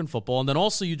on Talking Football, and then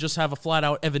also you just have a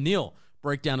flat-out Evan Neal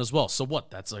breakdown as well. So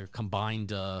what? That's a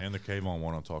combined... and the Kayvon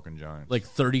one on Talking Giants. Like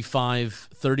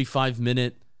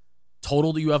 35-minute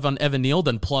total that you have on Evan Neal,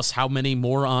 then plus how many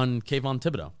more on Kayvon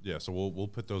Thibodeau? Yeah, so we'll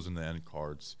put those in the end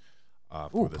cards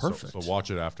for Ooh, this. perfect. So watch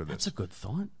it after this. That's a good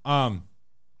thought.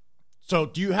 So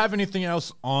do you have anything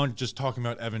else on just talking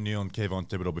about Evan Neal and Kayvon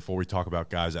Thibodeau before we talk about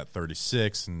guys at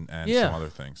 36 and some other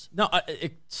things? No,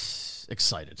 it's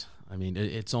excited. I mean,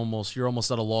 you're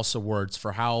almost at a loss of words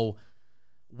for how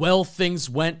well things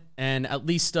went, and at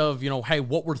least of, hey,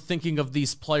 what we're thinking of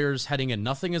these players heading in.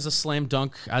 Nothing is a slam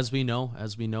dunk, as we know,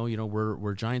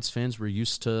 we're Giants fans. We're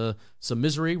used to some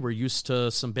misery. We're used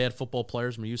to some bad football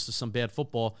players. We're used to some bad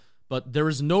football, but there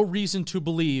is no reason to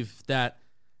believe that,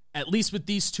 at least with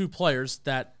these two players,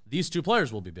 that these two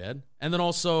players will be bad. And then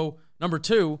also, number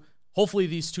two, hopefully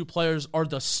these two players are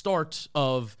the start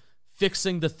of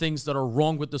fixing the things that are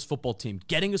wrong with this football team.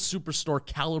 Getting a superstar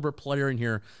caliber player in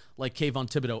here like Kayvon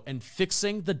Thibodeau and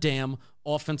fixing the damn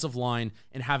offensive line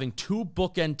and having two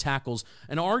bookend tackles.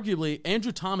 And arguably,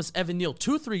 Andrew Thomas, Evan Neal,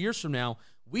 2-3 years from now,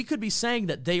 we could be saying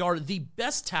that they are the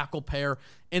best tackle pair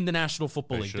in the National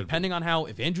Football League, depending on how,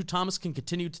 if Andrew Thomas can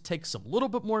continue to take some little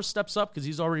bit more steps up, because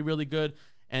he's already really good,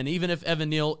 and even if Evan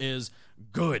Neal is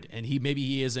good and maybe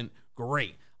he isn't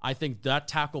great, I think that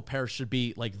tackle pair should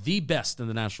be like the best in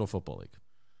the National Football League.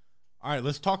 All right,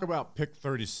 let's talk about pick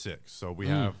 36. So we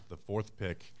have the fourth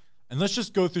pick, and let's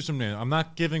just go through some names. I'm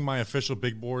not giving my official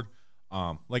big board.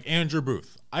 Like Andrew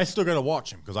Booth, I still got to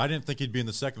watch him because I didn't think he'd be in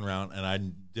the second round, and I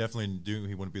definitely knew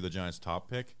he wouldn't be the Giants' top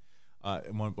pick,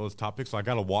 one of those top picks. So I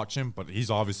got to watch him, but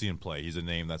he's obviously in play. He's a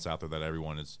name that's out there that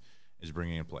everyone is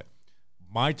bringing in play.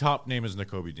 My top name is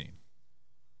Nakobe Dean.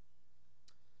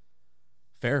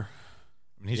 Fair.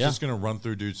 I mean, he's just going to run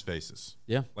through dudes' faces.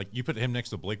 Yeah. Like you put him next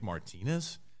to Blake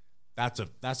Martinez, that's a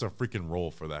freaking role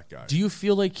for that guy. Do you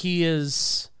feel like he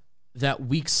is that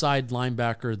weak side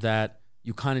linebacker that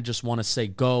you kind of just want to say,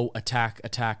 go, attack,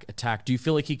 attack, attack? Do you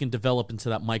feel like he can develop into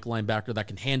that Mike linebacker that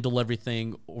can handle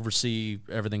everything, oversee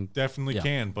everything? Definitely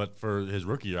can, but for his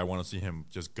rookie year, I want to see him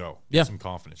just go. Get some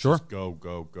confidence. Sure. Just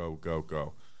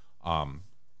go.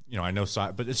 I know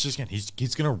side, but it's just, again, he's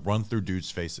going to run through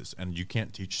dudes' faces, and you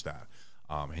can't teach that.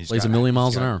 He's plays a million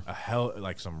miles an hour.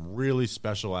 Like some really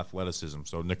special athleticism.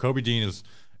 So Nakobe Dean is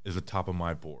the top of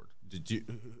my board.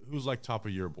 Who's like top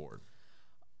of your board?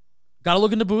 Got to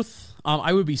look into Booth.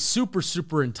 I would be super,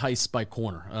 super enticed by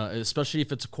corner, especially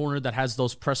if it's a corner that has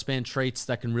those press man traits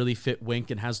that can really fit Wink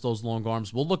and has those long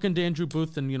arms. We'll look into Andrew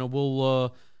Booth, and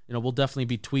we'll definitely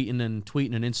be tweeting and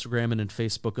Instagramming and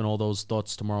Facebook and all those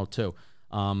thoughts tomorrow too.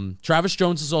 Travis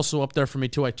Jones is also up there for me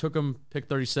too. I took him pick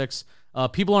 36.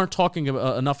 People aren't talking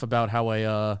enough about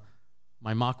how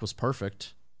my mock was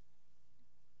perfect.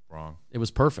 Wrong. It was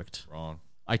perfect. Wrong.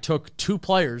 I took two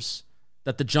players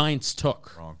that the Giants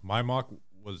took. Wrong. My mock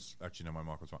was actually no. My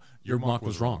mock was wrong. Your mock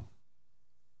was wrong.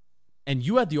 And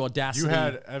you had the audacity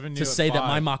to say that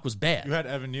my mock was bad. You had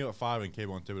Evan Neal at 5 and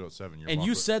Kayvon Thibodeau at 7. And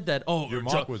you said that, your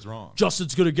mock was wrong.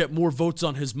 Justin's going to get more votes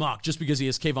on his mock just because he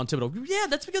has Kayvon Thibodeau. Yeah,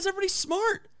 that's because everybody's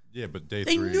smart. Yeah, but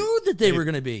they knew that they were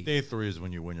going to be. Day 3 is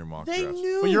when you win your mock They drafts.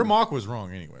 knew. But your mock was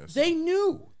wrong anyway. So. They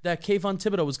knew that Kayvon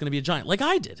Thibodeau was going to be a Giant, like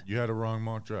I did. You had a wrong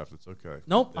mock draft. It's okay.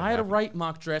 Nope, I had a right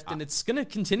mock draft, and it's going to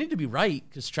continue to be right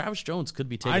because Travis Jones could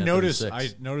be taken at 36.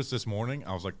 I noticed this morning,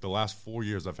 I was like, the last 4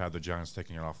 years I've had the Giants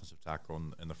taking an offensive tackle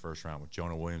in the first round with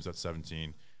Jonah Williams at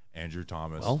 17, Andrew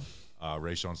Thomas,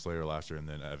 Rashawn Slater last year, and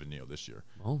then Evan Neal this year.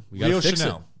 Well, we got to fix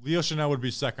it. Leo Chanel would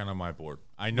be second on my board.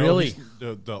 I know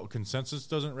the consensus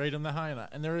doesn't rate him that high,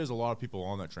 and there is a lot of people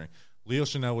on that train. Leo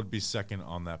Chanel would be second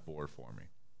on that board for me.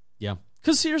 Yeah,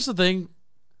 because here's the thing.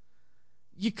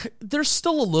 There's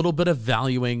still a little bit of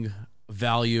value,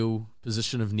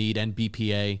 position of need, and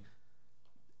BPA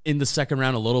in the second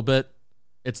round a little bit.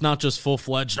 It's not just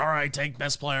full-fledged, all right, take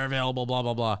best player available, blah,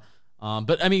 blah, blah.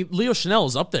 But, I mean, Leo Chanel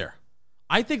is up there.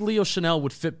 I think Leo Chanel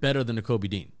would fit better than Nakobe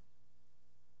Dean.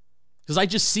 Because I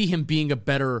just see him being a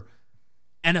better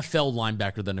NFL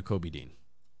linebacker than Nakobe Dean.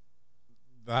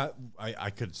 That I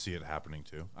could see it happening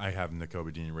too. I have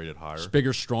Nakobe Dean rated higher. Just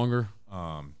bigger, stronger.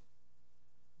 I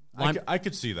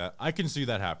could see that. I can see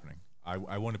that happening.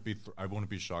 I wouldn't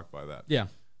be shocked by that. Yeah.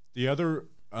 The other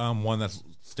one that's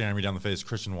staring me down the face,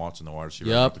 Christian Watson, the wide receiver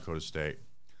Yep. at North Dakota State.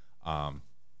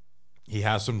 He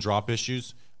has some drop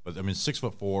issues, but I mean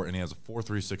 6'4", and he has a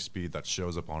 4.36 speed that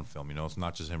shows up on film. You know, it's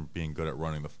not just him being good at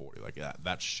running the 40. Like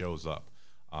that shows up.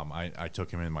 I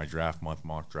took him in my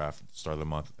mock draft, start of the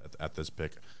month at this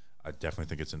pick. I definitely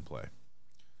think it's in play.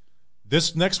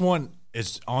 This next one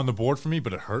is on the board for me,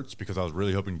 but it hurts because I was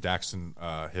really hoping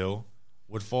Daxton Hill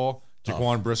would fall.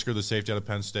 Jaquan Brisker, the safety out of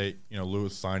Penn State. You know,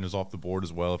 Lewis Stein is off the board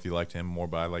as well if you liked him more,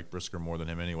 but I like Brisker more than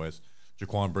him anyways.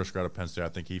 Jaquan Brisker out of Penn State, I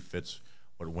think he fits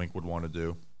what Wink would want to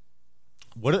do.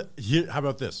 How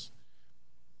about this?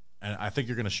 And I think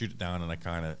you're going to shoot it down, and I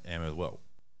kind of am as well.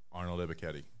 Arnold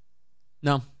Ebiketie.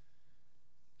 No.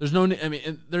 There's no. I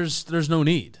mean, there's no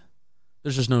need.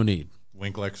 There's just no need.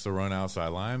 Wink likes to run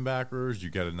outside linebackers. You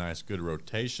get a nice, good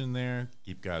rotation there.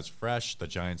 Keep guys fresh. The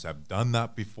Giants have done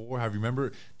that before. Do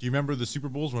you remember the Super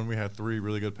Bowls when we had 3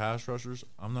 really good pass rushers?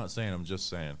 I'm not saying. I'm just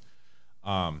saying.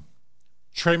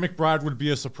 Trey McBride would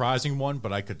be a surprising one,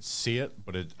 but I could see it.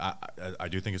 But I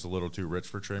do think it's a little too rich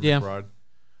for Trey McBride.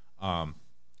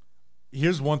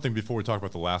 Here's one thing before we talk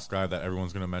about the last guy that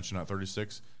everyone's going to mention at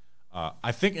 36.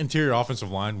 I think interior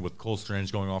offensive line with Cole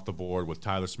Strange going off the board, with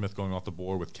Tyler Smith going off the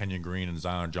board, with Kenyon Green and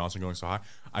Zion Johnson going so high,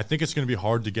 I think it's going to be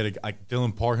hard to get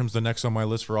Dylan Parham's the next on my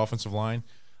list for offensive line.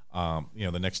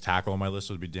 The next tackle on my list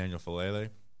would be Daniel Falele.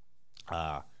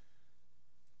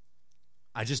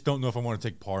 I just don't know if I want to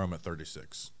take Parham at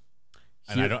 36.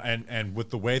 And I don't and with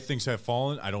the way things have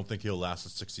fallen, I don't think he'll last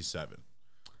at 67.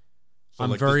 So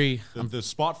the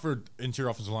spot for interior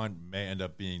offensive line may end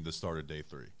up being the start of day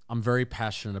 3. I'm very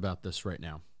passionate about this right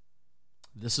now.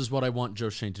 This is what I want Joe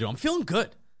Schoen to do. I'm feeling good.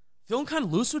 Feeling kind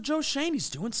of loose with Joe Schoen. He's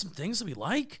doing some things that we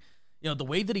like. You know, the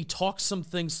way that he talked some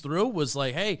things through was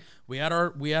like, hey, we had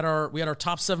our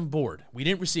top 7 board. We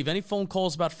didn't receive any phone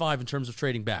calls about 5 in terms of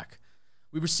trading back.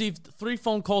 We received 3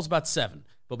 phone calls about 7,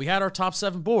 but we had our top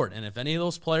 7 board. And if any of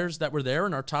those players that were there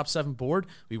in our top 7 board,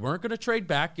 we weren't going to trade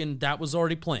back, and that was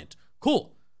already planned.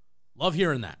 Cool. Love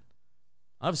hearing that.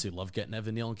 Obviously, love getting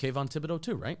Evan Neal and Kayvon Thibodeau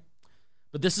too, right?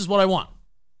 But this is what I want.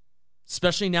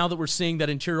 Especially now that we're seeing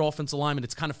that interior offensive alignment,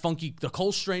 it's kind of funky. The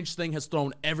Cole Strange thing has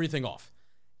thrown everything off.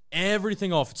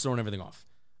 It's thrown everything off.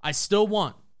 I still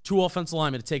want 2 offensive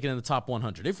linemen to take it in the top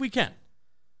 100, if we can.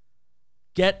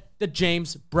 Get the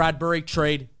James Bradbury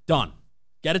trade done.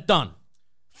 Get it done.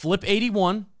 Flip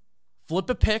 81, flip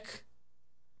a pick,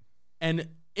 and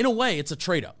in a way, it's a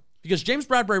trade-up. Because James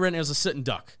Bradbury right now is a sitting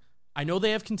duck. I know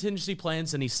they have contingency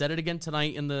plans, and he said it again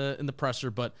tonight in the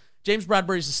presser, but James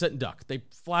Bradbury's a sitting duck. They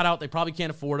probably can't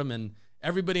afford him, and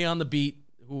everybody on the beat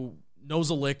who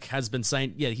knows a lick has been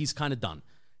saying, yeah, he's kind of done.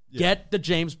 Yeah. Get the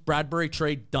James Bradbury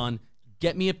trade done.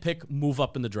 Get me a pick, move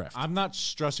up in the draft. I'm not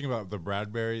stressing about the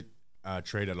Bradbury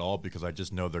trade at all because I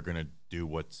just know they're going to do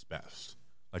what's best.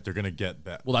 Like, they're going to get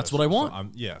best. Well, that's what I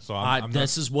want.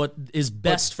 This is what is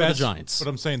best for the Giants. But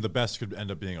I'm saying the best could end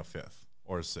up being a 5th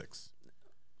or a 6th.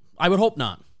 I would hope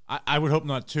not. I would hope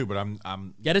not too, but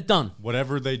I'm get it done.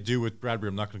 Whatever they do with Bradbury,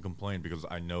 I'm not going to complain because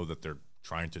I know that they're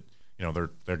trying to,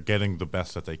 they're getting the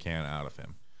best that they can out of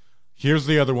him. Here's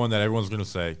the other one that everyone's going to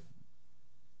say,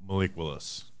 Malik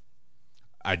Willis.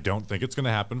 I don't think it's going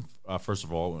to happen, first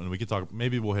of all. And we could talk,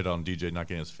 maybe we'll hit on DJ not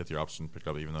getting his 5th-year option picked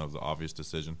up, even though it was an obvious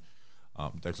decision.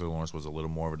 Dexter Lawrence was a little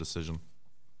more of a decision.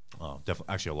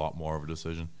 Definitely, actually, a lot more of a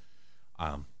decision.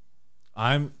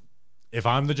 If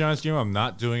I'm the Giants GM, I'm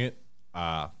not doing it.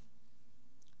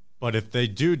 But if they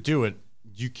do it,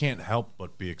 you can't help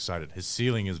but be excited. His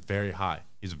ceiling is very high.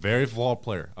 He's a very flawed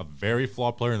player,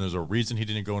 and there's a reason he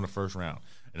didn't go in the first round.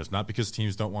 And it's not because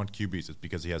teams don't want QBs. It's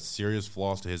because he has serious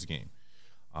flaws to his game.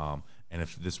 And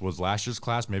if this was last year's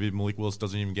class, maybe Malik Willis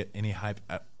doesn't even get any hype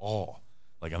at all.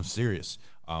 Like, I'm serious.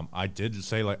 I did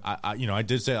say,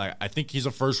 I think he's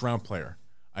a first-round player.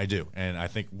 I do. And I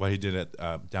think what he did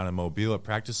at down in Mobile at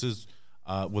practices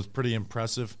was pretty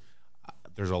impressive.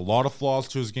 There's a lot of flaws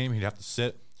to his game. He'd have to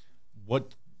sit.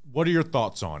 What are your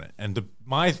thoughts on it? And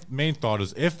my main thought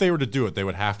is if they were to do it, they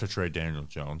would have to trade Daniel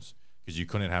Jones because you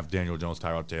couldn't have Daniel Jones,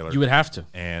 Tyrod Taylor. You would have to.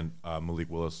 And Malik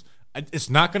Willis. It's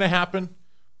not going to happen,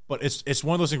 but it's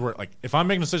one of those things where, like, if I'm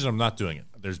making a decision, I'm not doing it.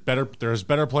 There's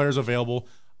better players available.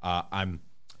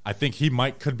 I think he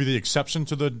could be the exception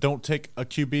to the don't take a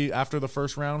QB after the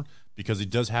first round because he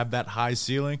does have that high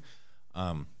ceiling.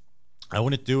 I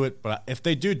wouldn't do it, but if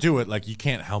they do it, like, you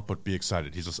can't help but be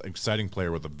excited. He's an exciting player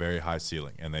with a very high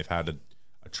ceiling, and they've had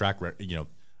a track record.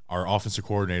 Our offensive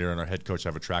coordinator and our head coach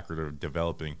have a track record of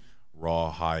developing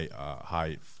raw, high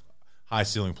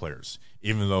ceiling players.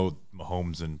 Even though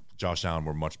Mahomes and Josh Allen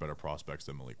were much better prospects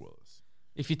than Malik Willis.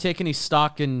 If you take any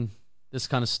stock in this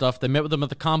kind of stuff, they met with him at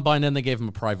the combine and they gave him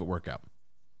a private workout.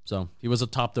 So he was a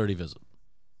top 30 visit.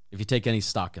 If you take any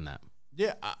stock in that.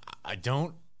 Yeah, I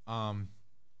don't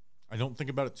think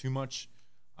about it too much.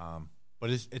 But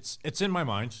it's in my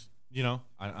mind. You know,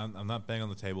 I'm not banging on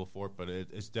the table for it, but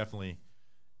it's definitely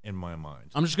in my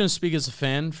mind. I'm just going to speak as a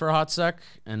fan for a hot sec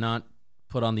and not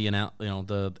put on the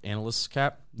analyst's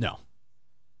cap. No,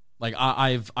 like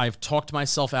I've talked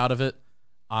myself out of it.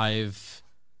 I'm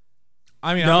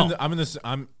in this.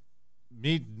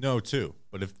 No too.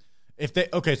 But if they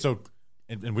so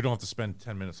and we don't have to spend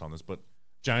 10 minutes on this, but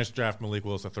Giants draft Malik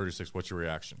Willis at 36. What's your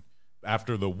reaction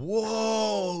after the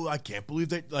whoa? I can't believe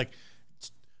they like.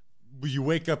 You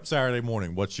wake up Saturday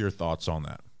morning. What's your thoughts on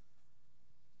that?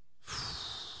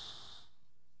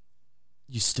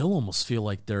 You still almost feel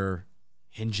like they're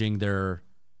hinging their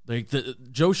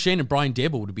Joe Schoen and Brian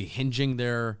Daboll would be hinging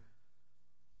their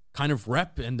kind of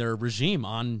rep and their regime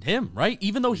on him, right?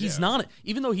 Even though he's not a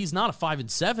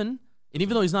 5-7, and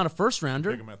even though he's not a first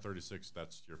rounder, take him at 36.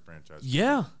 That's your franchise.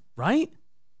 Yeah, right.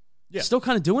 Yeah, still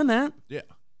kind of doing that. Yeah,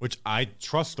 which I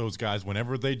trust those guys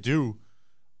whenever they do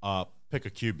pick a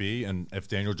QB, and if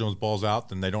Daniel Jones balls out,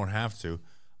 then they don't have to.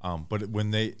 But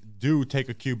when they do take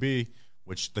a QB,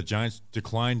 which the Giants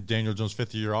declined Daniel Jones'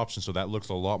 fifth-year option, so that looks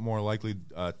a lot more likely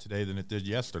today than it did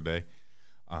yesterday.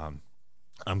 I'm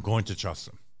going to trust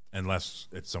them, unless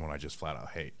it's someone I just flat out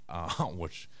hate.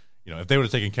 Which, if they would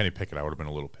have taken Kenny Pickett, I would have been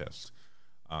a little pissed.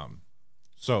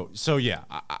 So yeah,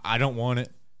 I don't want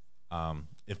it.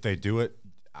 If they do it,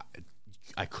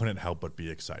 I couldn't help but be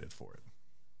excited for it.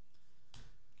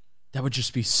 That would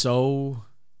just be so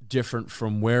different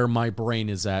from where my brain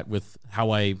is at with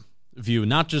how I view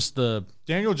not just the...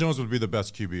 Daniel Jones would be the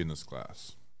best QB in this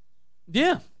class.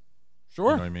 Yeah,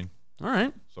 sure. You know what I mean? All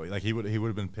right. So like he would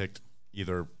have been picked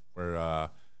either where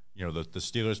the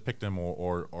Steelers picked him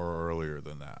or earlier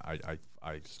than that.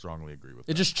 I strongly agree with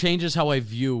that. It just changes how I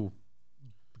view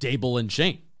Daboll and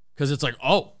Schoen, because it's like,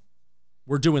 oh,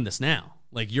 we're doing this now.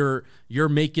 Like you're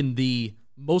making the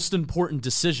most important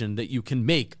decision that you can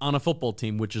make on a football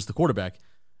team, which is the quarterback.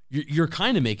 You're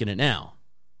kind of making it now,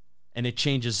 and it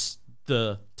changes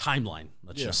the timeline.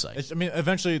 Let's just say.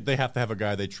 Eventually they have to have a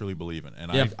guy they truly believe in,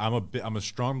 and I'm a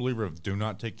strong believer of do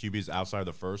not take QBs outside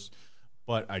the first,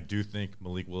 but I do think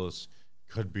Malik Willis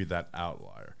could be that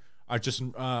outlier.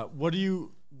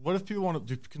 What if people want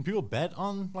to? Can people bet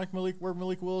on where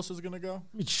Malik Willis is going to go?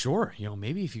 Sure.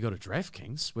 Maybe if you go to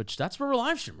DraftKings, which that's where we're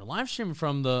live streaming. We're live streaming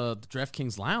from the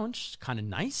DraftKings lounge. Kind of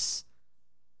nice,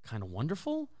 kind of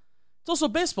wonderful. It's also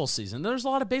baseball season. There's a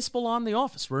lot of baseball on the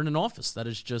office. We're in an office that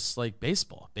is just like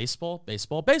baseball, baseball,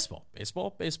 baseball, baseball,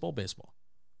 baseball, baseball, baseball,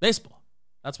 baseball.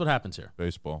 That's what happens here.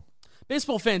 Baseball.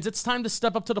 Baseball fans, it's time to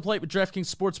step up to the plate with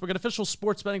DraftKings Sportsbook, an official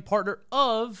sports betting partner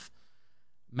of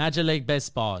Major League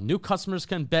Baseball. New customers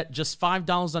can bet just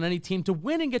 $5 on any team to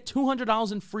win and get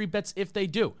 $200 in free bets if they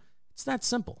do. It's that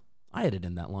simple. I added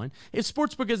in that line. If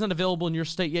Sportsbook isn't available in your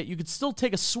state yet, you could still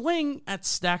take a swing at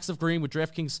Stacks of Green with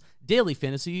DraftKings Daily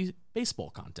Fantasy Baseball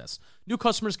Contest. New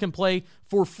customers can play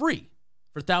for free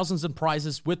for thousands in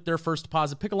prizes with their first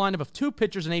deposit. Pick a lineup of 2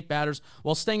 pitchers and 8 batters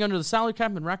while staying under the salary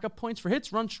cap and rack up points for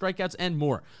hits, runs, strikeouts, and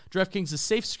more. DraftKings is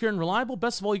safe, secure, and reliable.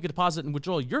 Best of all, you can deposit and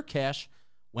withdraw your cash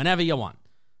whenever you want.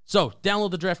 So,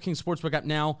 download the DraftKings Sportsbook app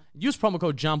now. Use promo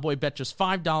code JOHNBOY. Bet just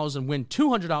 $5 and win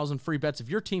 $200 in free bets if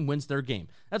your team wins their game.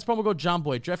 That's promo code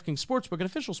JOHNBOY. DraftKings Sportsbook, an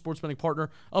official sports betting partner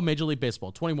of Major League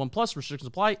Baseball. 21 plus. Restrictions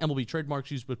apply. MLB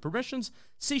trademarks used with permissions.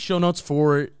 See show notes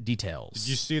for details. Did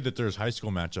you see that there's high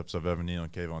school matchups of Evan Neal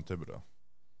and Kayvon Thibodeau?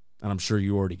 And I'm sure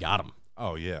you already got them.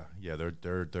 Oh yeah,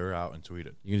 they're out and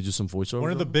tweeted. You gonna do some voiceover?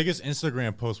 One of the biggest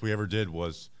Instagram posts we ever did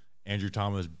was Andrew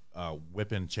Thomas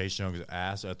whipping Chase Young's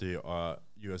ass at the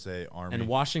USA Army. And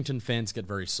Washington fans get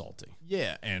very salty.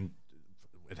 Yeah, and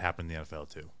it happened in the NFL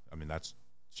too. That's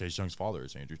Chase Young's father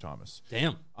is Andrew Thomas.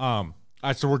 Damn. All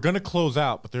right, so we're going to close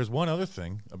out, but there's one other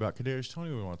thing about Kadarius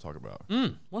Toney we want to talk about.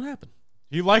 What happened?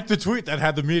 He liked the tweet that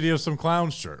had the Media Some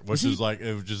Clowns shirt, which is like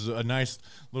it was just a nice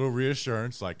little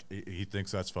reassurance. Like he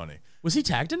thinks that's funny. Was he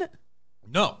tagged in it?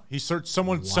 No, he searched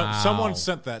someone. Wow. Someone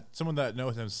sent that. Someone that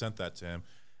knows him sent that to him,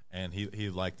 and he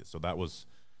liked it. So that was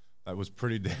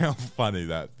pretty damn funny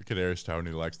that Kadarius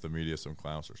Toney likes the Media Some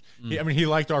Clowns shirt. He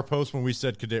liked our post when we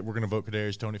said we're going to vote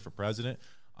Kadarius Toney for president.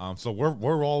 So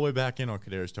we're all the way back in on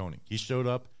Kadarius Toney. He showed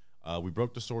up. We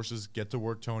broke the sources. Get to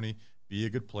work, Toney. Be a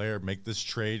good player. Make this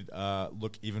trade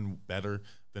look even better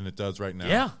than it does right now.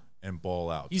 Yeah. And ball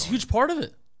out. He's a Toney. huge part of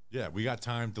it. Yeah, we got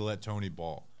time to let Toney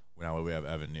ball. Now we have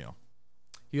Evan Neal.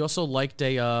 He also liked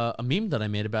a meme that I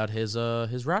made about his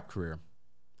rap career.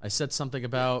 I said something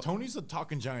about Tony's a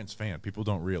Talking Giants fan. People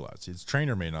don't realize. His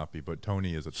trainer may not be, but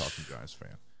Tony is a Talking Giants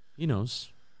fan. He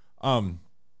knows.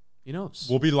 He knows.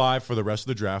 We'll be live for the rest of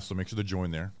the draft, so make sure to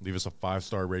join there. Leave us a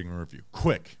 5-star rating and review.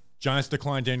 Quick. Giants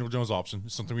declined Daniel Jones' option.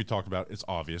 It's something we talked about. It's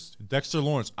obvious. Dexter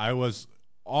Lawrence, I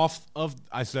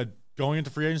said going into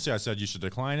free agency, I said you should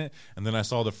decline it. And then I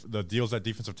saw the deals that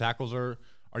defensive tackles are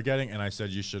getting, and I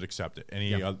said you should accept it. Do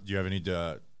you have any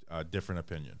different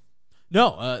opinion?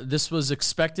 No, this was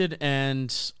expected,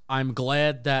 and I'm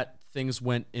glad that things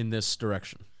went in this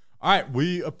direction. All right,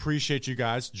 we appreciate you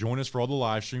guys. Join us for all the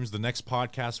live streams. The next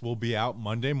podcast will be out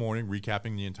Monday morning,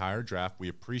 recapping the entire draft. We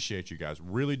appreciate you guys,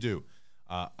 really do.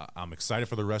 I'm excited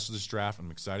for the rest of this draft. I'm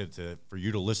excited for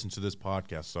you to listen to this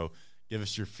podcast. So give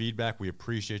us your feedback. We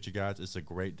appreciate you guys. It's a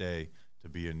great day to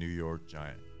be a New York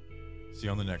Giant. See you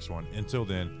on the next one. Until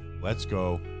then, let's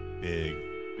go Big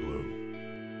Blue.